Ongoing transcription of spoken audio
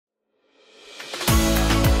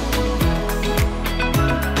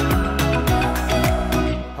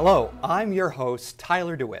Hello, I'm your host,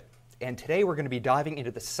 Tyler DeWitt, and today we're going to be diving into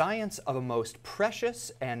the science of a most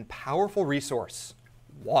precious and powerful resource,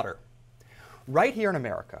 water. Right here in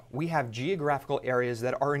America, we have geographical areas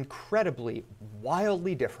that are incredibly,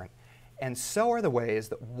 wildly different, and so are the ways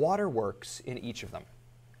that water works in each of them.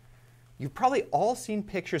 You've probably all seen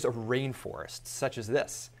pictures of rainforests, such as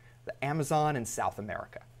this, the Amazon in South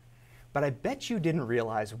America. But I bet you didn't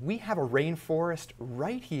realize we have a rainforest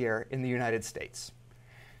right here in the United States.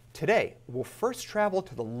 Today, we'll first travel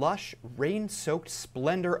to the lush, rain-soaked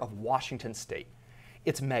splendor of Washington State.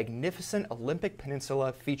 Its magnificent Olympic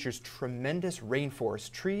Peninsula features tremendous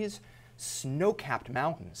rainforest trees, snow-capped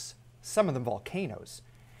mountains, some of them volcanoes,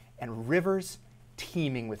 and rivers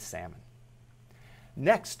teeming with salmon.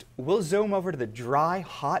 Next, we'll zoom over to the dry,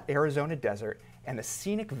 hot Arizona desert and the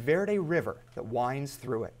scenic Verde River that winds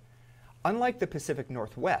through it. Unlike the Pacific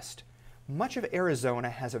Northwest, much of Arizona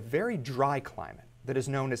has a very dry climate that is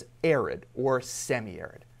known as arid or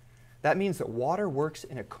semi-arid. That means that water works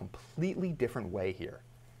in a completely different way here.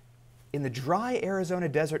 In the dry Arizona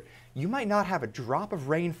desert, you might not have a drop of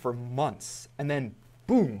rain for months, and then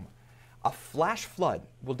boom, a flash flood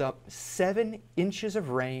will dump 7 inches of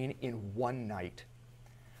rain in one night.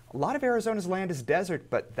 A lot of Arizona's land is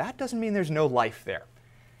desert, but that doesn't mean there's no life there.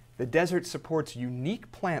 The desert supports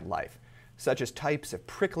unique plant life, such as types of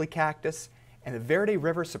prickly cactus, and the Verde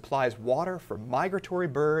River supplies water for migratory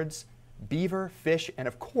birds, beaver, fish, and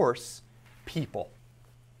of course, people.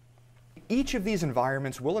 Each of these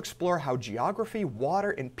environments will explore how geography,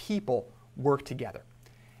 water, and people work together.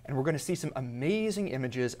 And we're going to see some amazing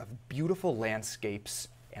images of beautiful landscapes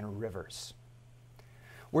and rivers.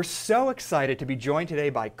 We're so excited to be joined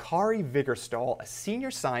today by Kari Viggerstall, a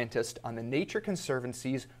senior scientist on the Nature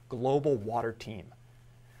Conservancy's Global Water Team.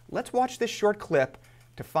 Let's watch this short clip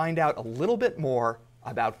to find out a little bit more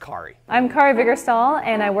about Kari. I'm Kari Viggerstall,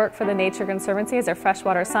 and I work for the Nature Conservancy as a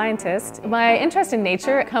freshwater scientist. My interest in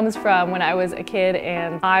nature comes from when I was a kid,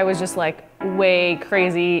 and I was just like way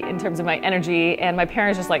crazy in terms of my energy, and my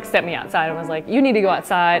parents just like sent me outside and was like, you need to go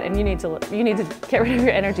outside and you need to get rid of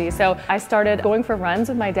your energy. So I started going for runs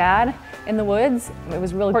with my dad in the woods. It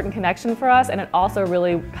was a really important connection for us, and it also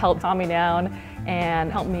really helped calm me down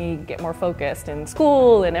and helped me get more focused in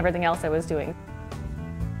school and everything else I was doing.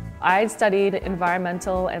 I studied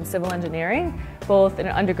environmental and civil engineering, both in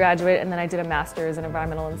an undergraduate, and then I did a master's in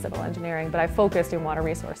environmental and civil engineering, but I focused in water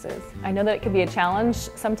resources. I know that it can be a challenge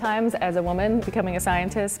sometimes as a woman becoming a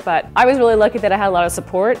scientist, but I was really lucky that I had a lot of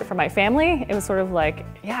support from my family. It was sort of like,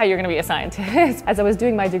 yeah, you're gonna be a scientist. As I was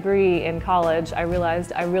doing my degree in college, I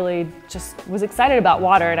realized I really just was excited about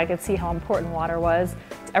water, and I could see how important water was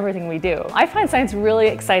to everything we do. I find science really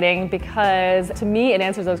exciting because to me it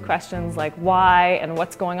answers those questions like why and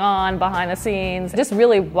what's going on behind the scenes, just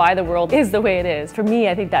really why the world is the way it is. For me,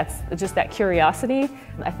 I think that's just that curiosity.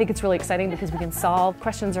 I think it's really exciting because we can solve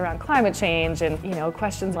questions around climate change and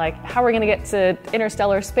questions like how we're going to get to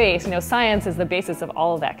interstellar space. Science is the basis of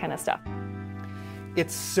all of that kind of stuff.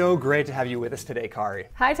 It's so great to have you with us today, Kari.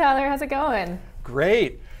 Hi Tyler, how's it going?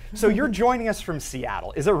 Great. So you're joining us from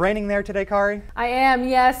Seattle. Is it raining there today, Kari? I am,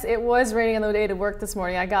 yes. It was raining on the way to work this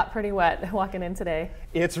morning. I got pretty wet walking in today.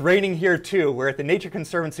 It's raining here too. We're at the Nature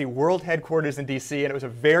Conservancy World Headquarters in DC, and it was a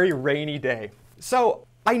very rainy day. So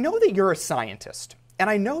I know that you're a scientist, and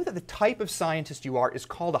I know that the type of scientist you are is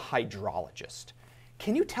called a hydrologist.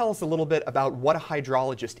 Can you tell us a little bit about what a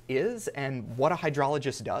hydrologist is and what a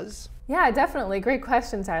hydrologist does? Yeah, definitely. Great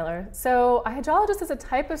question, Tyler. So a hydrologist is a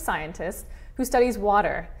type of scientist who studies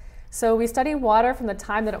water. So we study water from the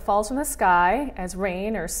time that it falls from the sky as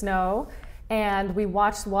rain or snow, and we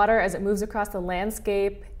watch water as it moves across the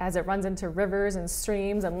landscape, as it runs into rivers and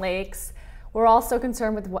streams and lakes. We're also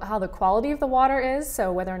concerned with how the quality of the water is,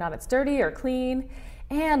 so whether or not it's dirty or clean.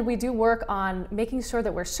 And we do work on making sure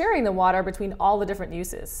that we're sharing the water between all the different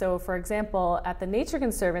uses. So for example, at the Nature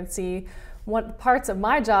Conservancy, one parts of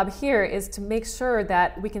my job here is to make sure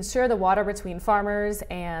that we can share the water between farmers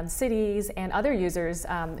and cities and other users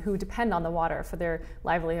who depend on the water for their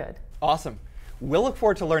livelihood. Awesome. We'll look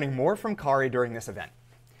forward to learning more from Kari during this event.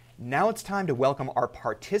 Now it's time to welcome our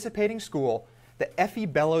participating school, the F.E.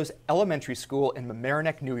 Bellows Elementary School in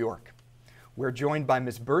Mamaroneck, New York. We're joined by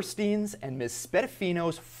Ms. Burstein's and Ms.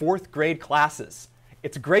 Spedafino's 4th grade classes.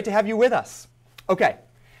 It's great to have you with us. Okay.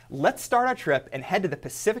 Let's start our trip and head to the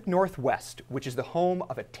Pacific Northwest, which is the home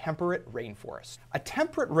of a temperate rainforest. A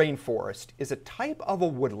temperate rainforest is a type of a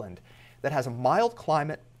woodland that has a mild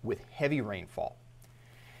climate with heavy rainfall.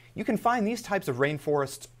 You can find these types of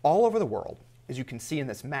rainforests all over the world, as you can see in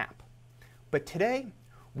this map. But today,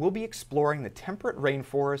 we'll be exploring the temperate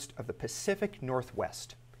rainforest of the Pacific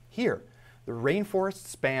Northwest. Here, The rainforest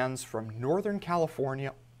spans from Northern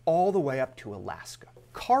California all the way up to Alaska.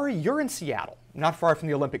 Kari, you're in Seattle, not far from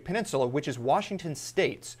the Olympic Peninsula, which is Washington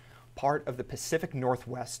State's part of the Pacific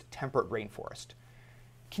Northwest temperate rainforest.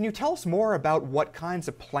 Can you tell us more about what kinds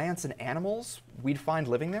of plants and animals we'd find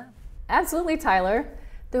living there? Absolutely, Tyler.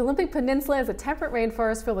 The Olympic Peninsula is a temperate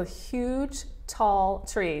rainforest filled with huge, tall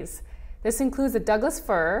trees. This includes the Douglas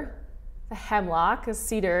fir, the hemlock, the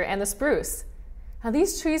cedar, and the spruce. Now,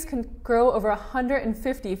 these trees can grow over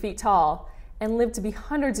 150 feet tall and live to be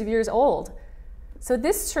hundreds of years old. So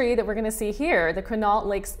this tree that we're going to see here, the Quinault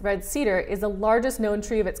Lake red cedar, is the largest known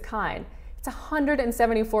tree of its kind. It's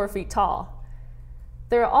 174 feet tall.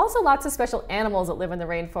 There are also lots of special animals that live in the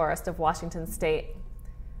rainforest of Washington State.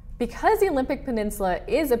 Because the Olympic Peninsula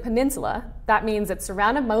is a peninsula, that means it's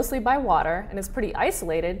surrounded mostly by water and is pretty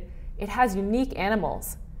isolated, it has unique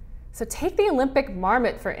animals. So take the Olympic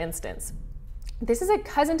marmot, for instance. This is a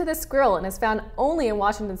cousin to the squirrel and is found only in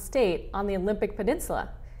Washington State on the Olympic Peninsula.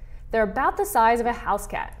 They're about the size of a house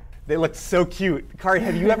cat. They look so cute. Kari,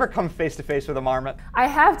 have you ever come face to face with a marmot? I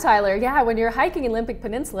have, Tyler. Yeah, when you're hiking Olympic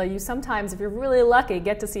Peninsula, you sometimes, if you're really lucky,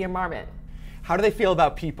 get to see a marmot. How do they feel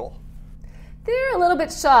about people? They're a little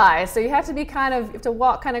bit shy, so you have to you have to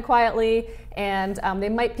walk kind of quietly, and they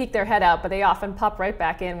might peek their head out, but they often pop right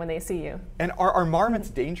back in when they see you. And are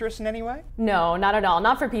marmots dangerous in any way? No, not at all.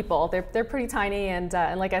 Not for people. They're pretty tiny, and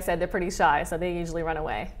like I said, they're pretty shy, so they usually run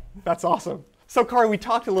away. That's awesome. So, Kari, we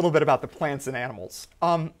talked a little bit about the plants and animals.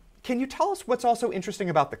 Can you tell us what's also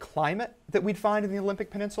interesting about the climate that we'd find in the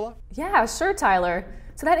Olympic Peninsula? Yeah, sure, Tyler.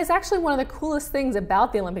 So that is actually one of the coolest things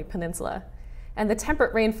about the Olympic Peninsula. And the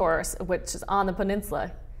temperate rainforest, which is on the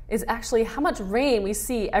peninsula, is actually how much rain we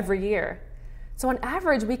see every year. So on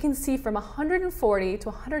average, we can see from 140 to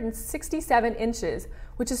 167 inches,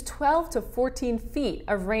 which is 12 to 14 feet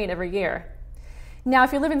of rain every year. Now,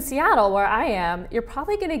 if you live in Seattle, where I am, you're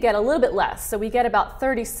probably going to get a little bit less. So we get about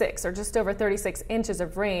 36 or just over 36 inches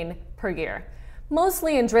of rain per year,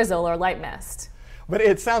 mostly in drizzle or light mist. But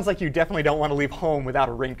it sounds like you definitely don't want to leave home without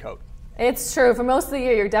a raincoat. It's true. For most of the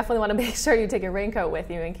year, you definitely want to make sure you take a raincoat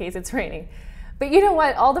with you in case it's raining. But you know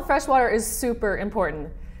what? All the fresh water is super important.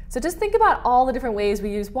 So just think about all the different ways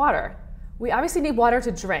we use water. We obviously need water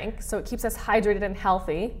to drink, so it keeps us hydrated and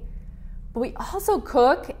healthy. But we also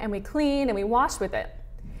cook and we clean and we wash with it.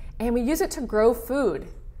 And we use it to grow food.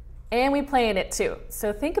 And we play in it too.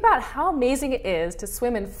 So think about how amazing it is to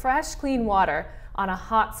swim in fresh, clean water on a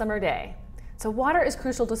hot summer day. So water is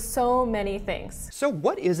crucial to so many things. So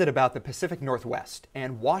what is it about the Pacific Northwest,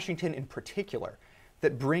 and Washington in particular,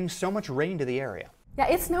 that brings so much rain to the area? Yeah,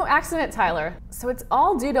 it's no accident, Tyler. So it's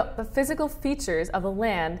all due to the physical features of the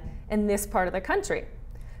land in this part of the country.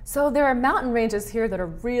 So there are mountain ranges here that are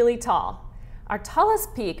really tall. Our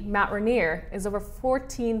tallest peak, Mount Rainier, is over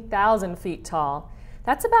 14,000 feet tall.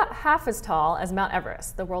 That's about half as tall as Mount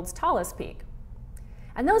Everest, the world's tallest peak.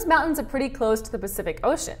 And those mountains are pretty close to the Pacific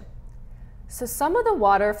Ocean. So some of the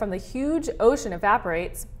water from the huge ocean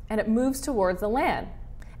evaporates and it moves towards the land.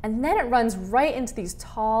 And then it runs right into these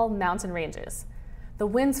tall mountain ranges. The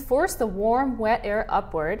winds force the warm, wet air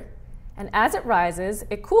upward, and as it rises,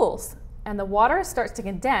 it cools, and the water starts to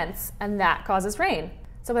condense, and that causes rain.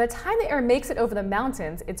 So by the time the air makes it over the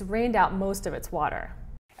mountains, it's rained out most of its water.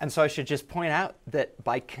 And so I should just point out that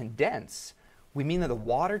by condense, we mean that the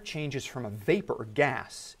water changes from a vapor or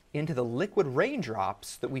gas into the liquid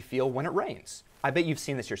raindrops that we feel when it rains. I bet you've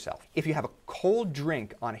seen this yourself. If you have a cold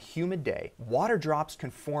drink on a humid day, water drops can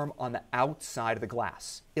form on the outside of the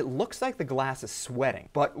glass. It looks like the glass is sweating,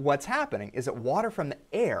 but what's happening is that water from the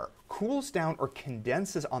air cools down or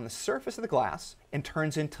condenses on the surface of the glass and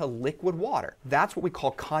turns into liquid water. That's what we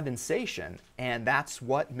call condensation, and that's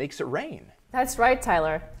what makes it rain. That's right,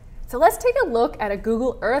 Tyler. So let's take a look at a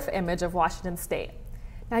Google Earth image of Washington State.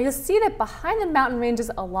 Now you'll see that behind the mountain ranges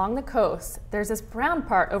along the coast, there's this brown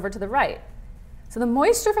part over to the right. So the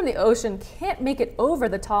moisture from the ocean can't make it over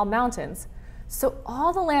the tall mountains, so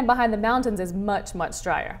all the land behind the mountains is much, much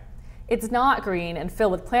drier. It's not green and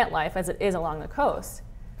filled with plant life as it is along the coast.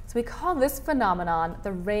 So we call this phenomenon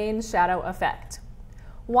the rain shadow effect.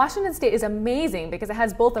 Washington State is amazing because it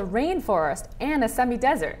has both a rainforest and a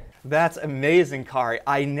semi-desert. That's amazing, Kari.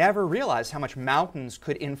 I never realized how much mountains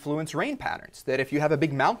could influence rain patterns. That if you have a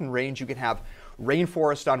big mountain range, you could have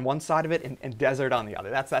rainforest on one side of it and desert on the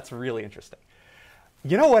other. That's really interesting.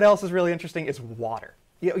 You know what else is really interesting? Is water.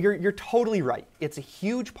 You're totally right. It's a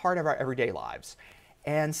huge part of our everyday lives.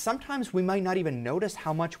 And sometimes we might not even notice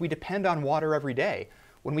how much we depend on water every day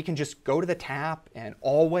when we can just go to the tap and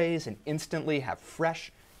always and instantly have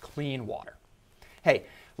fresh, clean water. Hey,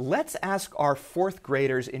 let's ask our fourth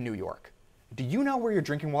graders in New York. Do you know where your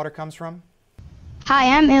drinking water comes from?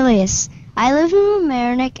 Hi, I'm Ilias. I live in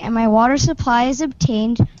Mamaroneck, and my water supply is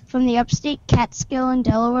obtained from the upstate Catskill and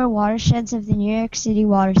Delaware watersheds of the New York City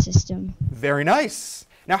water system. Very nice.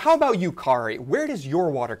 Now, how about you, Kari? Where does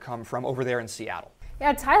your water come from over there in Seattle?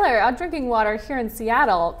 Yeah, Tyler, our drinking water here in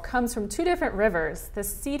Seattle comes from two different rivers, the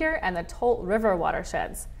Cedar and the Tolt River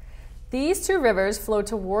watersheds. These two rivers flow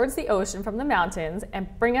towards the ocean from the mountains and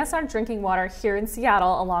bring us our drinking water here in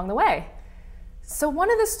Seattle along the way. So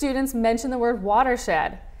one of the students mentioned the word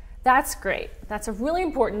watershed. That's great. That's a really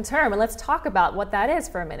important term, and let's talk about what that is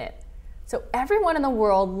for a minute. So everyone in the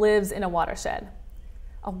world lives in a watershed.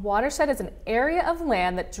 A watershed is an area of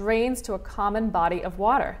land that drains to a common body of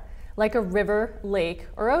water, like a river, lake,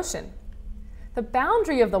 or ocean. The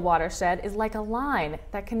boundary of the watershed is like a line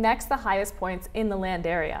that connects the highest points in the land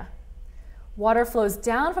area. Water flows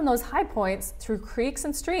down from those high points through creeks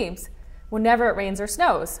and streams whenever it rains or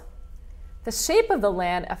snows. The shape of the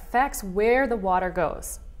land affects where the water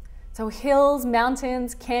goes. So hills,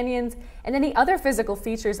 mountains, canyons, and any other physical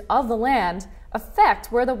features of the land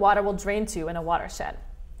affect where the water will drain to in a watershed.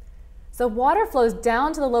 So water flows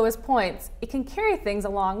down to the lowest points, it can carry things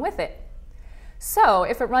along with it. So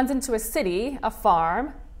if it runs into a city, a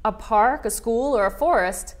farm, a park, a school, or a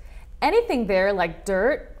forest, anything there like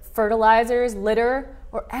dirt, fertilizers, litter,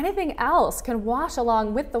 or anything else can wash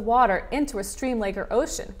along with the water into a stream, lake, or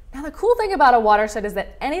ocean. Now the cool thing about a watershed is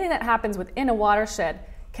that anything that happens within a watershed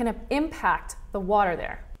can impact the water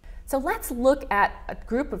there. So let's look at a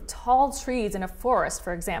group of tall trees in a forest,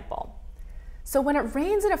 for example. So when it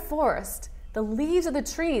rains in a forest, the leaves of the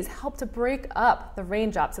trees help to break up the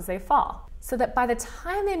raindrops as they fall, so that by the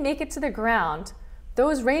time they make it to the ground,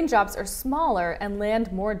 those raindrops are smaller and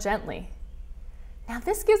land more gently. Now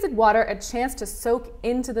this gives the water a chance to soak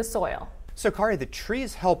into the soil. So, Kari, the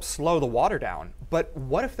trees help slow the water down, but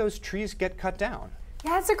what if those trees get cut down?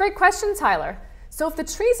 Yeah, that's a great question, Tyler. So if the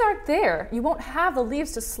trees aren't there, you won't have the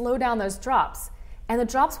leaves to slow down those drops, and the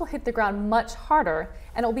drops will hit the ground much harder,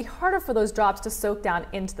 and it will be harder for those drops to soak down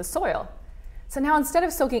into the soil. So now instead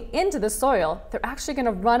of soaking into the soil, they're actually going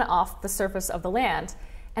to run off the surface of the land,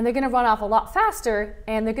 and they're going to run off a lot faster,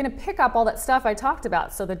 and they're going to pick up all that stuff I talked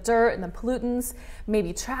about, so the dirt and the pollutants,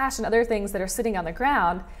 maybe trash and other things that are sitting on the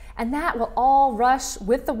ground, and that will all rush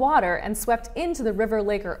with the water and swept into the river,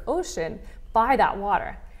 lake, or ocean by that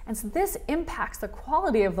water. And so this impacts the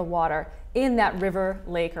quality of the water in that river,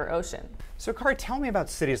 lake, or ocean. So, Kari, tell me about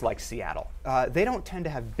cities like Seattle. They don't tend to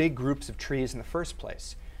have big groups of trees in the first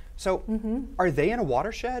place. So are they in a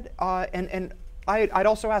watershed? And I'd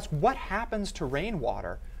also ask, what happens to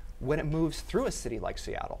rainwater when it moves through a city like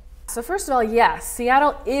Seattle? So first of all, yes,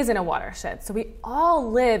 Seattle is in a watershed. So we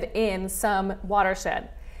all live in some watershed.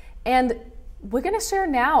 And we're going to share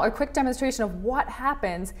now a quick demonstration of what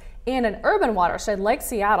happens in an urban watershed like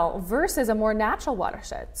Seattle versus a more natural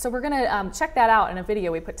watershed. So we're going to check that out in a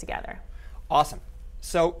video we put together. Awesome.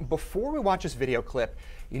 So before we watch this video clip,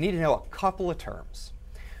 you need to know a couple of terms.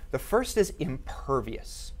 The first is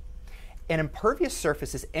impervious. An impervious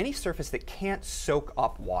surface is any surface that can't soak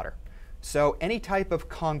up water. So any type of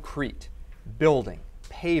concrete, building,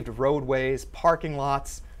 paved roadways, parking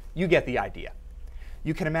lots, you get the idea.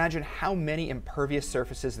 You can imagine how many impervious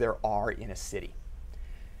surfaces there are in a city.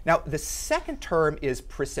 Now, the second term is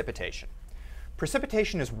precipitation.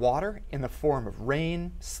 Precipitation is water in the form of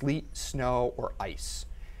rain, sleet, snow, or ice.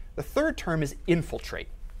 The third term is infiltrate.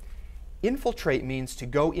 Infiltrate means to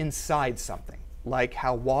go inside something, like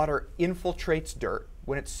how water infiltrates dirt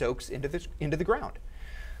when it soaks into the ground.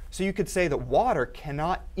 So you could say that water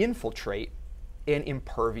cannot infiltrate an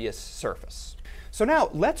impervious surface. So now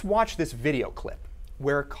let's watch this video clip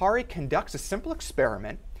where Kari conducts a simple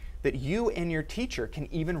experiment that you and your teacher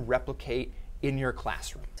can even replicate in your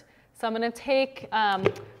classroom. So I'm going to take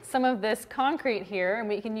some of this concrete here, and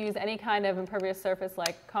we can use any kind of impervious surface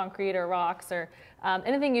like concrete or rocks or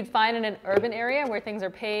anything you'd find in an urban area where things are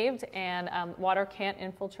paved and water can't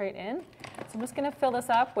infiltrate in. So I'm just going to fill this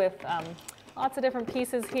up with lots of different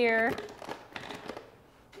pieces here.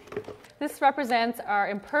 This represents our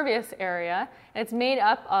impervious area, and it's made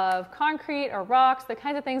up of concrete or rocks, the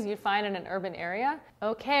kinds of things you'd find in an urban area.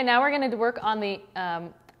 Okay, now we're going to work on the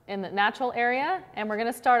in the natural area, and we're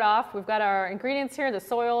going to start off. We've got our ingredients here: the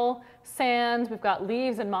soil, sand, we've got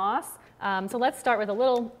leaves and moss. So let's start with a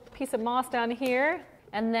little piece of moss down here,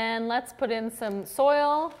 and then let's put in some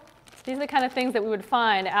soil. These are the kind of things that we would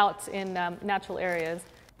find out in natural areas,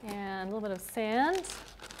 and a little bit of sand.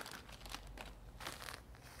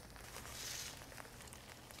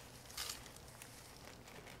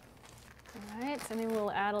 All right, and then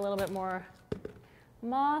we'll add a little bit more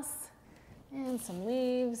moss and some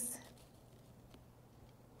leaves.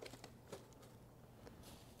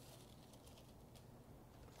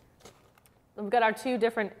 we've got our two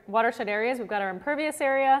different watershed areas. We've got our impervious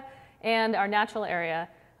area and our natural area.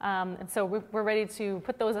 And so we're ready to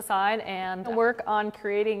put those aside and work on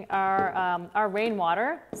creating our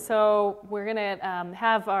rainwater. So we're going to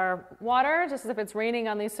have our water just as if it's raining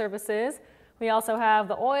on these surfaces. We also have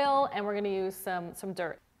the oil, and we're going to use some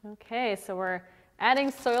dirt. Okay, so we're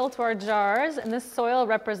adding soil to our jars, and this soil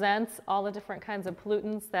represents all the different kinds of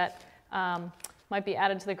pollutants that might be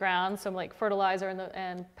added to the ground, so like fertilizer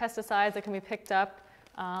and pesticides that can be picked up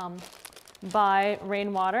by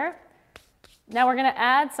rainwater. Now we're going to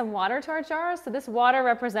add some water to our jars. So this water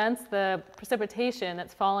represents the precipitation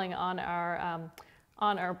that's falling on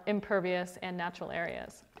our impervious and natural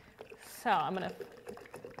areas. So I'm going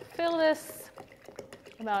to fill this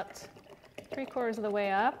about 3/4 of the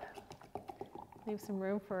way up. Leave some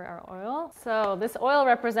room for our oil. So this oil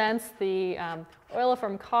represents the oil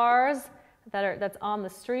from cars that's on the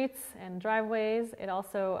streets and driveways. It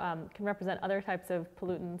also can represent other types of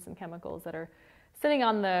pollutants and chemicals that are sitting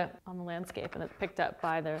on the landscape and it's picked up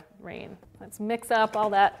by the rain. Let's mix up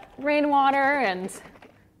all that rainwater and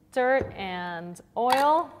dirt and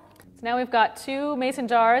oil. So now we've got 2 mason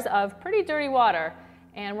jars of pretty dirty water,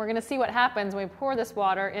 and we're going to see what happens when we pour this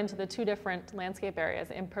water into the 2 different landscape areas,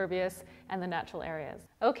 the impervious and the natural areas.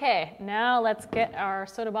 Okay, now let's get our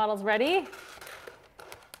soda bottles ready,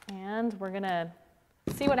 and we're going to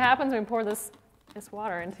see what happens when we pour this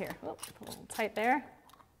water into here. Oops, a little tight there.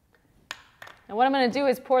 And what I'm going to do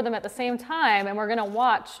is pour them at the same time, and we're going to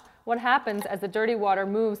watch what happens as the dirty water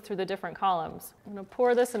moves through the different columns. I'm going to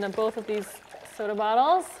pour this into both of these soda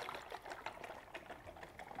bottles.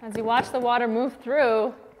 As you watch the water move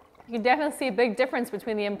through, you can definitely see a big difference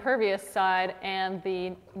between the impervious side and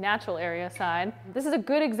the natural area side. This is a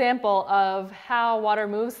good example of how water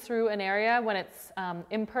moves through an area when it's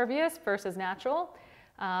impervious versus natural.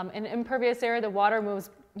 In an impervious area, the water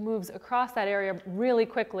moves across that area really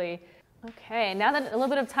quickly. Okay, now that a little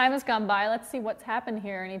bit of time has gone by, let's see what's happened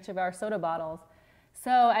here in each of our soda bottles.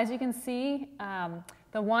 So as you can see,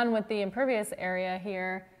 the one with the impervious area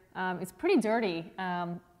here is pretty dirty,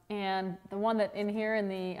 and the one that in here in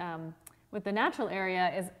the with the natural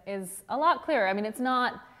area is a lot clearer. I mean, it's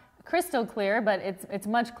not crystal clear, but it's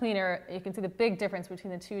much cleaner. You can see the big difference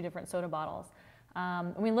between the 2 different soda bottles.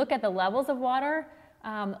 When we look at the levels of water,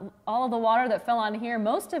 all of the water that fell on here,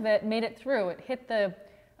 most of it made it through. It hit the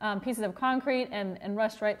pieces of concrete and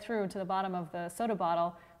rushed right through to the bottom of the soda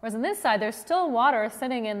bottle. Whereas on this side, there's still water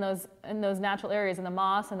sitting in those natural areas, in the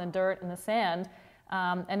moss and the dirt and the sand,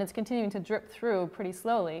 and it's continuing to drip through pretty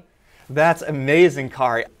slowly. That's amazing,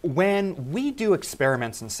 Kari. When we do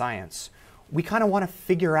experiments in science, we kind of want to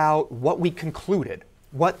figure out what we concluded,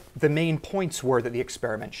 what the main points were that the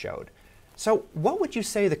experiment showed. So what would you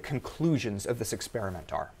say the conclusions of this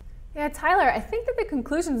experiment are? Yeah, Tyler, I think that the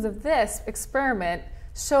conclusions of this experiment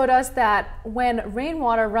showed us that when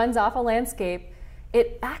rainwater runs off a landscape,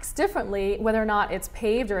 it acts differently whether or not it's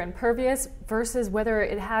paved or impervious versus whether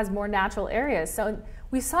it has more natural areas. So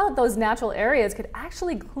we saw that those natural areas could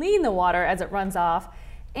actually clean the water as it runs off,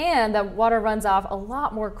 and that water runs off a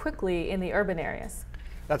lot more quickly in the urban areas.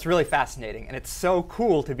 That's really fascinating, and it's so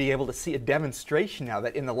cool to be able to see a demonstration now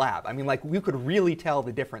that in the lab. I mean, like, we could really tell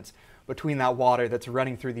the difference between that water that's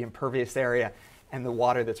running through the impervious area and the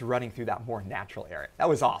water that's running through that more natural area. That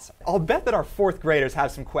was awesome. I'll bet that our 4th graders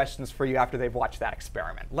have some questions for you after they've watched that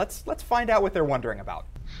experiment. Let's find out what they're wondering about.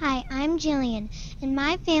 Hi, I'm Jillian, and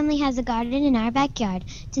my family has a garden in our backyard.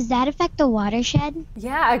 Does that affect the watershed?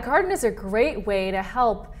 Yeah, a garden is a great way to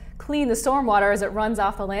help clean the stormwater as it runs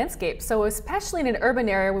off the landscape. So especially in an urban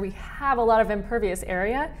area where we have a lot of impervious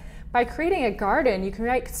area, by creating a garden, you can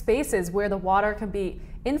create spaces where the water can be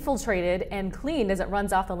infiltrated and cleaned as it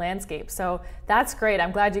runs off the landscape. So that's great.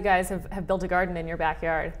 I'm glad you guys have built a garden in your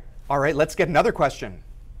backyard. All right, let's get another question.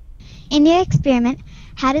 In your experiment,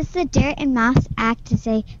 how does the dirt and moss act as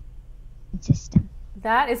a system?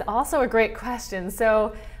 That is also a great question.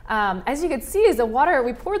 So as you can see, as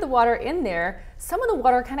we poured the water in there, some of the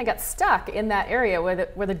water kind of got stuck in that area where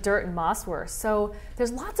the dirt and moss were. So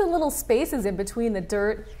there's lots of little spaces in between the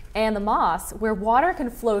dirt and the moss where water can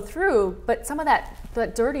flow through, but some of that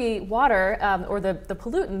dirty water or the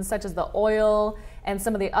pollutants such as the oil and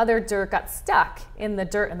some of the other dirt got stuck in the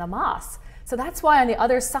dirt and the moss. So that's why on the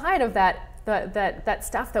other side of that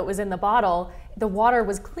stuff that was in the bottle, the water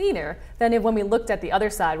was cleaner than when we looked at the other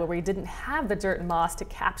side where we didn't have the dirt and moss to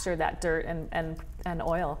capture that dirt and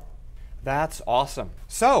oil. That's awesome.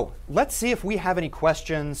 So let's see if we have any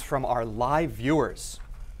questions from our live viewers.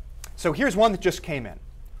 So here's one that just came in.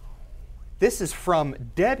 This is from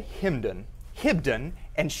Deb Hibden,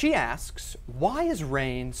 and she asks, why is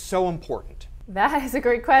rain so important? That is a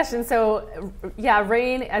great question. So yeah,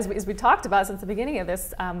 rain, as we talked about since the beginning of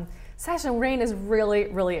this session, rain is really,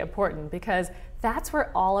 really important because that's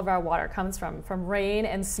where all of our water comes from rain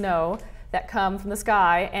and snow that come from the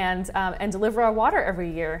sky and deliver our water every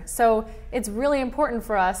year. So it's really important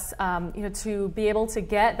for us to be able to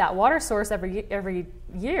get that water source every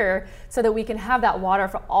year so that we can have that water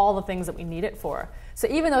for all the things that we need it for. So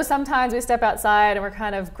even though sometimes we step outside and we're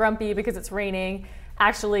kind of grumpy because it's raining,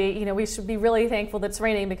 actually, we should be really thankful that it's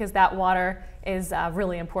raining because that water is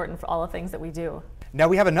really important for all the things that we do. Now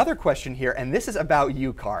we have another question here, and this is about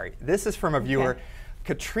you, Kari. This is from a viewer,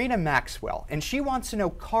 Katrina Maxwell, and she wants to know,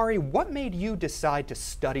 Kari, what made you decide to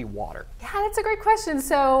study water? Yeah, that's a great question.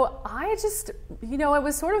 So I just, it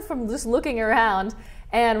was sort of from just looking around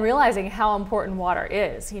and realizing how important water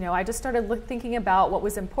is. I just started thinking about what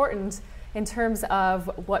was important in terms of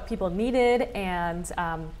what people needed and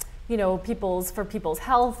for people's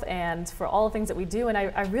health and for all the things that we do. And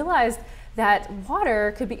I realized that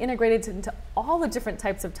water could be integrated into all the different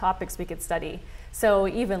types of topics we could study. So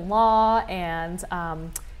even law and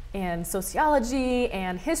sociology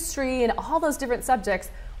and history and all those different subjects,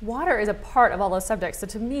 water is a part of all those subjects. So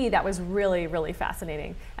to me, that was really, really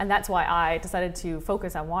fascinating. And that's why I decided to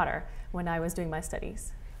focus on water when I was doing my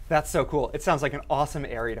studies. That's so cool. It sounds like an awesome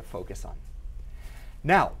area to focus on.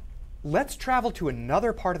 Now, let's travel to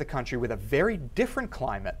another part of the country with a very different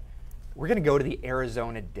climate. We're going to go to the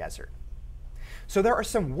Arizona desert. So there are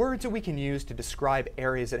some words that we can use to describe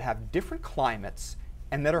areas that have different climates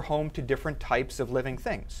and that are home to different types of living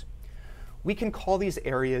things. We can call these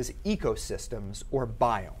areas ecosystems or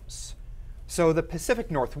biomes. So the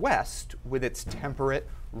Pacific Northwest, with its temperate,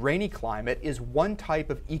 rainy climate, is one type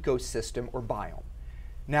of ecosystem or biome.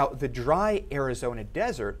 Now, the dry Arizona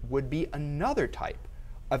desert would be another type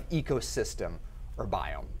of ecosystem or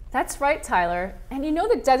biome. That's right, Tyler. And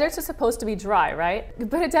the deserts are supposed to be dry, right?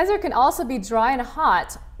 But a desert can also be dry and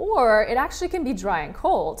hot, or it actually can be dry and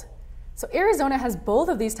cold. So Arizona has both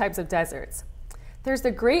of these types of deserts. There's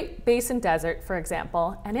the Great Basin Desert, for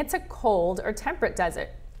example, and it's a cold or temperate desert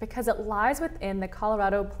because it lies within the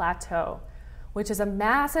Colorado Plateau, which is a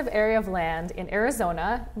massive area of land in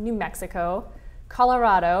Arizona, New Mexico,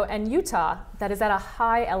 Colorado, and Utah that is at a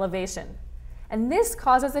high elevation. And this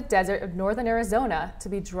causes the desert of northern Arizona to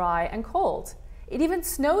be dry and cold. It even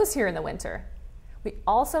snows here in the winter. We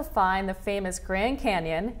also find the famous Grand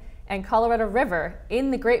Canyon and Colorado River in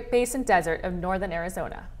the Great Basin Desert of northern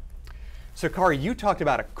Arizona. So Kari, you talked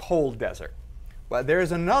about a cold desert. Well,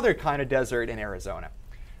 there's another kind of desert in Arizona.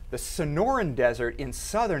 The Sonoran Desert in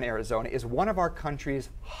southern Arizona is one of our country's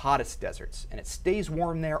hottest deserts, and it stays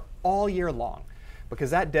warm there all year long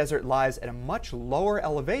because that desert lies at a much lower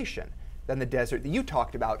elevation than the desert that you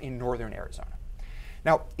talked about in northern Arizona.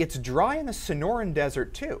 Now, it's dry in the Sonoran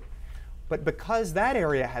Desert too, but because that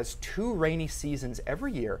area has 2 rainy seasons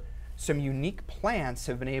every year, some unique plants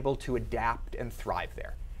have been able to adapt and thrive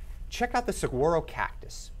there. Check out the saguaro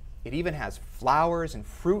cactus. It even has flowers and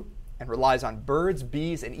fruit and relies on birds,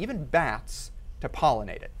 bees, and even bats to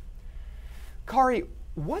pollinate it. Kari,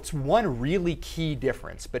 what's one really key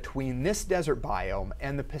difference between this desert biome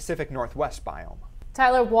and the Pacific Northwest biome?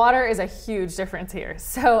 Tyler, water is a huge difference here.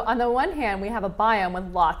 So on the one hand, we have a biome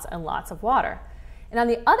with lots and lots of water. And on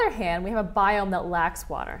the other hand, we have a biome that lacks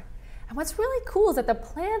water. And what's really cool is that the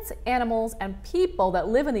plants, animals, and people that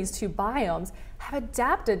live in these 2 biomes have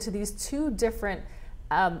adapted to these 2 different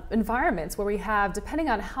environments where we have, depending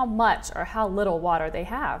on how much or how little water they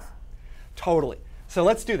have. Totally. So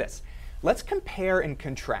let's do this. Let's compare and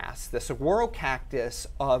contrast the saguaro cactus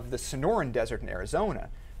of the Sonoran Desert in Arizona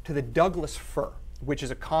to the Douglas fir, which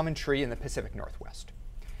is a common tree in the Pacific Northwest.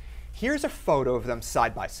 Here's a photo of them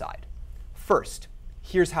side by side. First,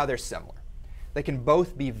 here's how they're similar. They can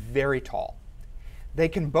both be very tall. They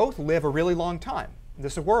can both live a really long time. The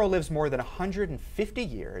saguaro lives more than 150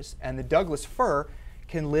 years, and the Douglas fir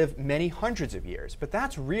can live many hundreds of years, but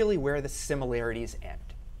that's really where the similarities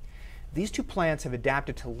end. These 2 plants have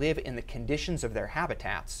adapted to live in the conditions of their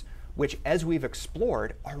habitats, which, as we've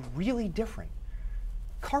explored, are really different.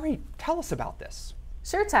 Kari, tell us about this.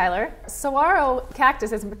 Sure, Tyler. Saguaro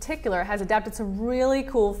cactus in particular has adapted some really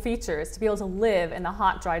cool features to be able to live in the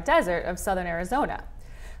hot, dry desert of southern Arizona.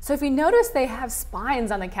 So if you notice, they have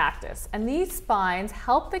spines on the cactus, and these spines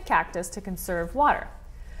help the cactus to conserve water.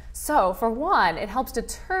 So for one, it helps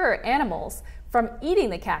deter animals from eating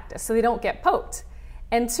the cactus so they don't get poked.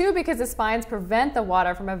 And 2, because the spines prevent the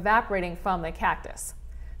water from evaporating from the cactus.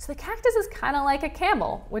 So the cactus is kind of like a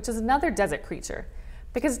camel, which is another desert creature,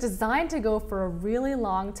 because it's designed to go for a really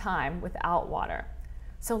long time without water.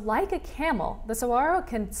 So like a camel, the saguaro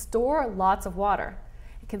can store lots of water.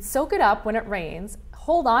 It can soak it up when it rains,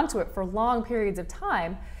 hold on to it for long periods of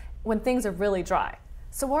time when things are really dry.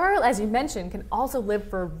 Saguaro, as you mentioned, can also live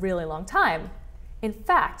for a really long time. In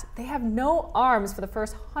fact, they have no arms for the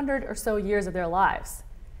first 100 or so years of their lives.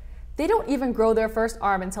 They don't even grow their first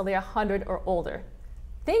arm until they're 100 or older.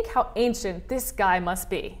 Think how ancient this guy must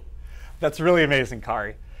be. That's really amazing,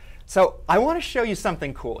 Kari. So I want to show you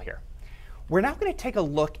something cool here. We're now going to take a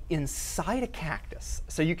look inside a cactus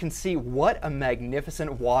so you can see what a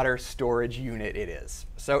magnificent water storage unit it is.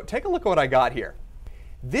 So take a look at what I got here.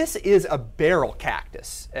 This is a barrel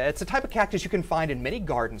cactus. It's a type of cactus you can find in many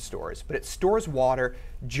garden stores, but it stores water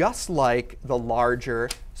just like the larger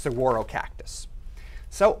saguaro cactus.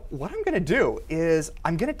 So what I'm going to do is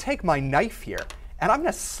I'm going to take my knife here and I'm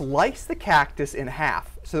going to slice the cactus in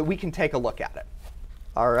half so that we can take a look at it.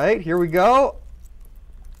 All right, here we go.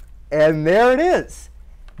 And there it is.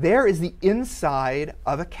 There is the inside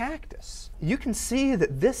of a cactus. You can see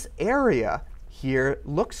that this area here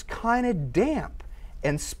looks kind of damp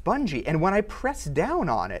and spongy. And when I press down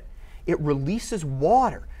on it, it releases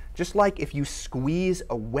water, just like if you squeeze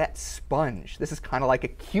a wet sponge. This is kind of like a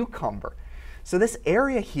cucumber. So this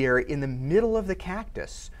area here in the middle of the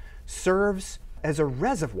cactus serves as a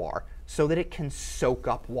reservoir so that it can soak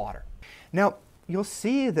up water. Now, you'll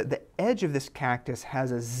see that the edge of this cactus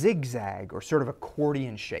has a zigzag or sort of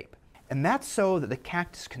accordion shape. And that's so that the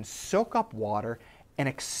cactus can soak up water and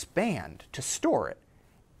expand to store it.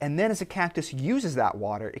 And then as a cactus uses that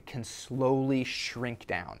water, it can slowly shrink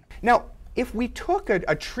down. Now, if we took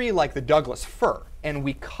a tree like the Douglas fir and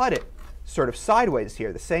we cut it sort of sideways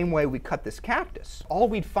here, the same way we cut this cactus, all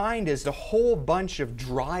we'd find is a whole bunch of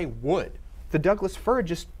dry wood. The Douglas fir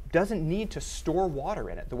just doesn't need to store water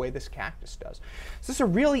in it the way this cactus does. So this is a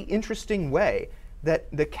really interesting way that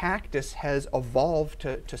the cactus has evolved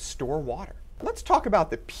to store water. Let's talk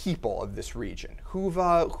about the people of this region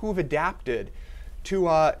who've adapted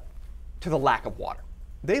to the lack of water.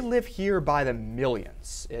 They live here by the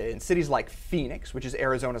millions in cities like Phoenix, which is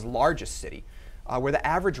Arizona's largest city, where the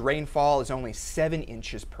average rainfall is only 7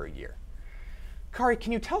 inches per year. Kari,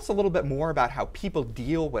 can you tell us a little bit more about how people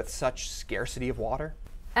deal with such scarcity of water?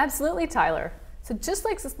 Absolutely, Tyler. So just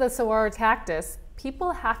like the saguaro cactus,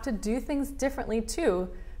 people have to do things differently too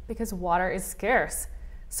because water is scarce.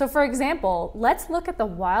 So for example, let's look at the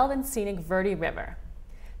wild and scenic Verde River.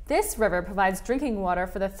 This river provides drinking water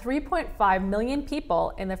for the 3.5 million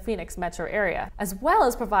people in the Phoenix metro area, as well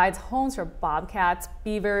as provides homes for bobcats,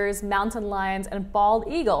 beavers, mountain lions, and bald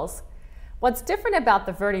eagles. What's different about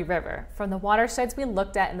the Verde River from the watersheds we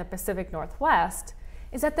looked at in the Pacific Northwest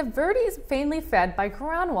is that the Verde is mainly fed by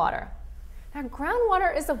groundwater. Now,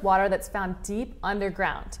 groundwater is the water that's found deep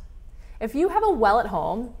underground. If you have a well at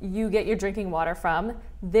home you get your drinking water from,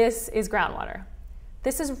 this is groundwater.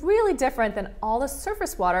 This is really different than all the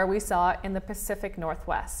surface water we saw in the Pacific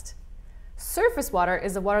Northwest. Surface water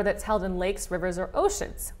is the water that's held in lakes, rivers, or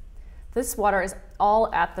oceans. This water is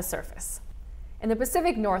all at the surface. In the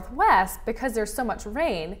Pacific Northwest, because there's so much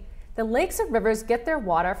rain, the lakes and rivers get their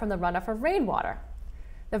water from the runoff of rainwater.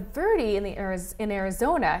 The Verde in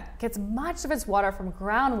Arizona gets much of its water from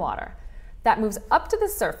groundwater that moves up to the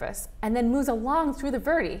surface and then moves along through the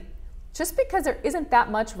Verde, just because there isn't that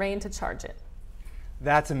much rain to charge it.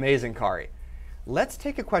 That's amazing, Kari. Let's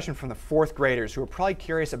take a question from the 4th graders who are probably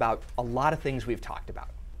curious about a lot of things we've talked about.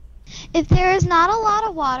 If there is not a lot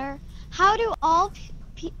of water, how do all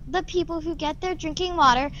the people who get their drinking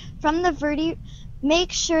water from the Verde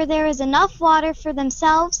make sure there is enough water for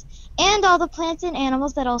themselves and all the plants and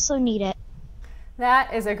animals that also need it?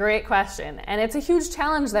 That is a great question, and it's a huge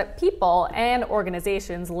challenge that people and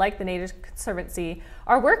organizations like the Nature Conservancy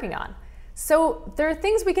are working on. So there are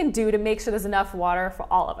things we can do to make sure there's enough water for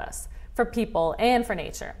all of us, for people and for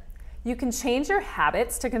nature. You can change your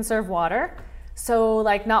habits to conserve water, so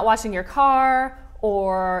like not washing your car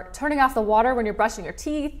or turning off the water when you're brushing your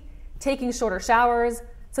teeth, taking shorter showers.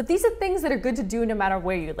 So these are things that are good to do no matter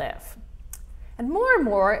where you live. And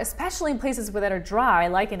more, especially in places that are dry,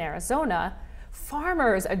 like in Arizona,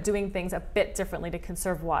 farmers are doing things a bit differently to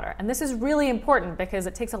conserve water. And this is really important because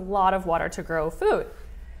it takes a lot of water to grow food.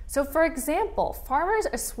 So for example, farmers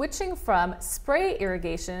are switching from spray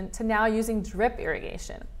irrigation to now using drip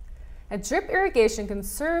irrigation. And drip irrigation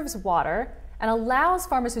conserves water and allows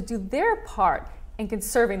farmers to do their part in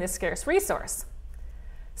conserving this scarce resource.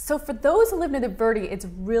 So for those who live near the Verde, it's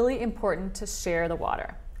really important to share the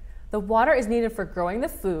water. The water is needed for growing the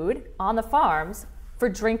food on the farms, for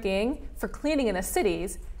drinking, for cleaning in the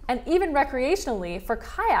cities, and even recreationally for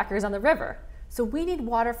kayakers on the river. So we need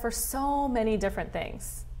water for so many different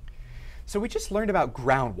things. So we just learned about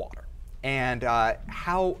groundwater and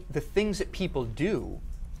how the things that people do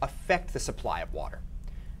affect the supply of water.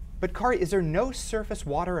 But Kari, is there no surface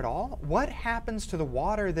water at all? What happens to the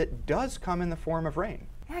water that does come in the form of rain?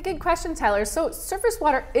 Yeah, good question, Tyler. So surface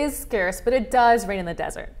water is scarce, but it does rain in the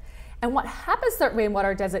desert. And what happens to that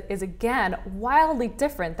rainwater desert is, again, wildly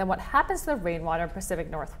different than what happens to the rainwater in the Pacific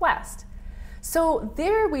Northwest. So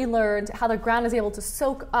there we learned how the ground is able to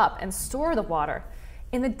soak up and store the water.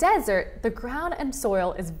 In the desert, the ground and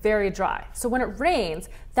soil is very dry. So when it rains,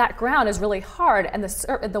 that ground is really hard and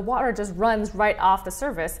the water just runs right off the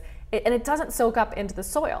surface and it doesn't soak up into the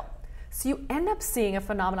soil. So you end up seeing a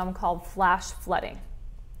phenomenon called flash flooding.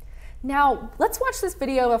 Now, let's watch this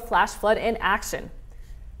video of a flash flood in action.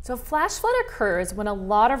 So a flash flood occurs when a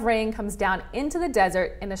lot of rain comes down into the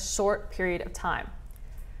desert in a short period of time.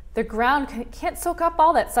 The ground can't soak up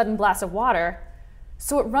all that sudden blast of water,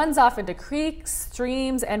 so it runs off into creeks,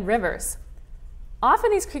 streams, and rivers. Often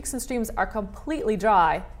these creeks and streams are completely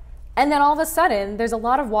dry, and then all of a sudden there's a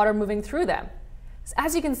lot of water moving through them. So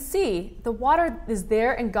as you can see, the water is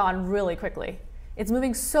there and gone really quickly. It's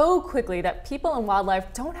moving so quickly that people and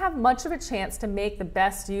wildlife don't have much of a chance to make the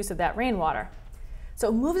best use of that rainwater. So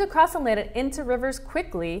it moves across the land and into rivers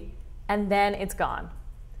quickly, and then it's gone.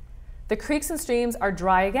 The creeks and streams are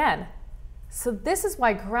dry again. So this is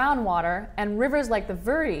why groundwater and rivers like the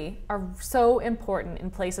Verde are so important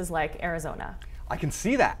in places like Arizona. I can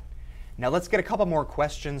see that. Now let's get a couple more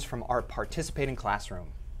questions from our participating classroom.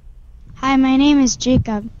 Hi, my name is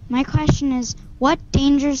Jacob. My question is, what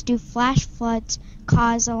dangers do flash floods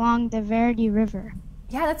cause along the Verde River?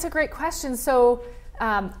 Yeah, that's a great question. So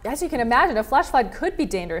as you can imagine, a flash flood could be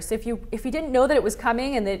dangerous. If you didn't know that it was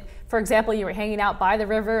coming and that, for example, you were hanging out by the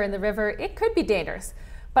river and the river, it could be dangerous.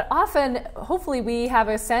 But often, hopefully, we have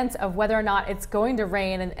a sense of whether or not it's going to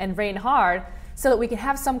rain and rain hard so that we can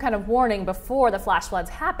have some kind of warning before the flash floods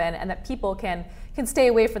happen and that people can stay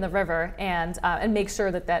away from the river and make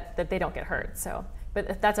sure that they don't get hurt.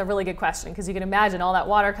 But that's a really good question because you can imagine all that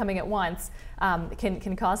water coming at once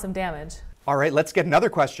can cause some damage. All right, let's get another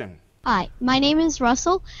question. Hi, my name is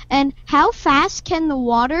Russell, and how fast can the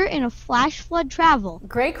water in a flash flood travel?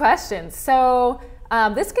 Great question. So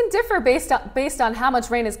this can differ based on how much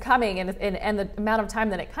rain is coming and the amount of time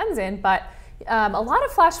that it comes in, but a lot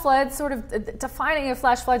of flash floods, sort of defining a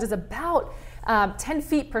flash flood, is about 10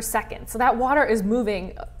 feet per second. So that water is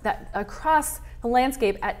moving across the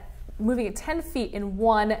landscape moving at 10 feet in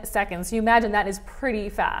 1 second. So you imagine that is pretty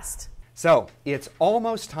fast. So it's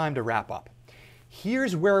almost time to wrap up.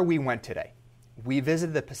 Here's where we went today. We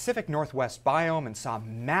visited the Pacific Northwest biome and saw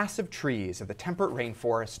massive trees of the temperate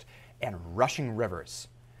rainforest and rushing rivers.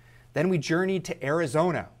 Then we journeyed to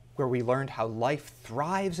Arizona, where we learned how life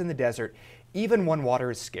thrives in the desert even when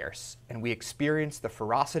water is scarce, and we experienced the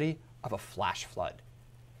ferocity of a flash flood.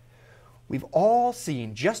 We've all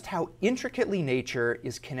seen just how intricately nature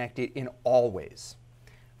is connected in all ways.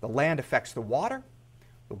 The land affects the water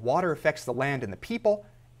affects the land and the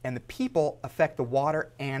people affect the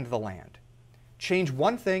water and the land. Change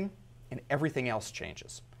one thing and everything else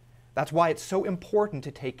changes. That's why it's so important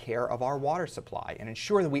to take care of our water supply and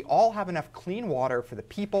ensure that we all have enough clean water for the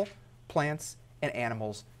people, plants, and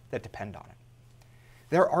animals that depend on it.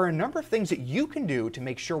 There are a number of things that you can do to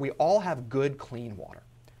make sure we all have good, clean water.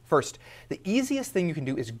 First, the easiest thing you can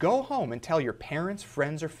do is go home and tell your parents,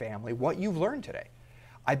 friends, or family what you've learned today.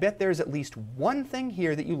 I bet there's at least one thing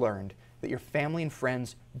here that you learned that your family and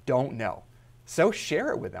friends don't know. So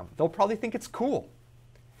share it with them. They'll probably think it's cool.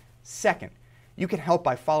 Second, you can help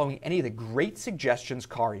by following any of the great suggestions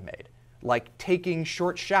Kari made, like taking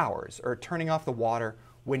short showers or turning off the water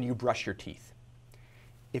when you brush your teeth.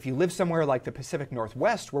 If you live somewhere like the Pacific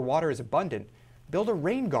Northwest where water is abundant, build a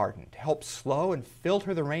rain garden to help slow and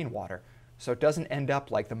filter the rainwater so it doesn't end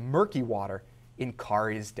up like the murky water in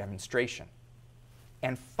Kari's demonstration.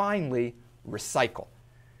 And finally, recycle.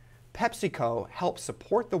 PepsiCo helps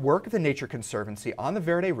support the work of the Nature Conservancy on the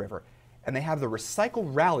Verde River, and they have the Recycle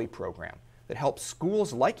Rally program that helps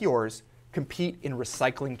schools like yours compete in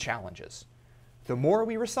recycling challenges. The more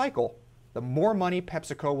we recycle, the more money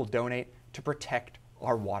PepsiCo will donate to protect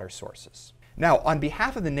our water sources. Now, on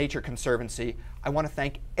behalf of the Nature Conservancy, I want to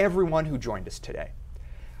thank everyone who joined us today.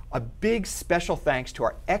 A big special thanks to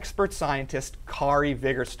our expert scientist, Kari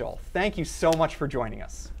Viggerstol. Thank you so much for joining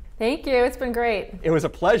us. Thank you. It's been great. It was a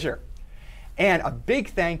pleasure. And a big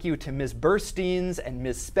thank you to Ms. Burstein's and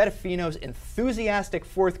Ms. Spedafino's enthusiastic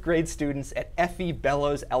 4th grade students at F.E.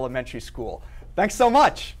 Bellows Elementary School. Thanks so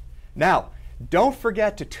much. Now, don't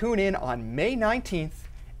forget to tune in on May 19th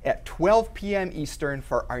at 12 p.m. Eastern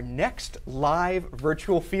for our next live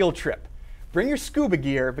virtual field trip. Bring your scuba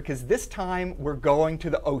gear because this time we're going to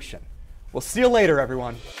the ocean. We'll see you later,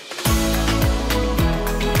 everyone.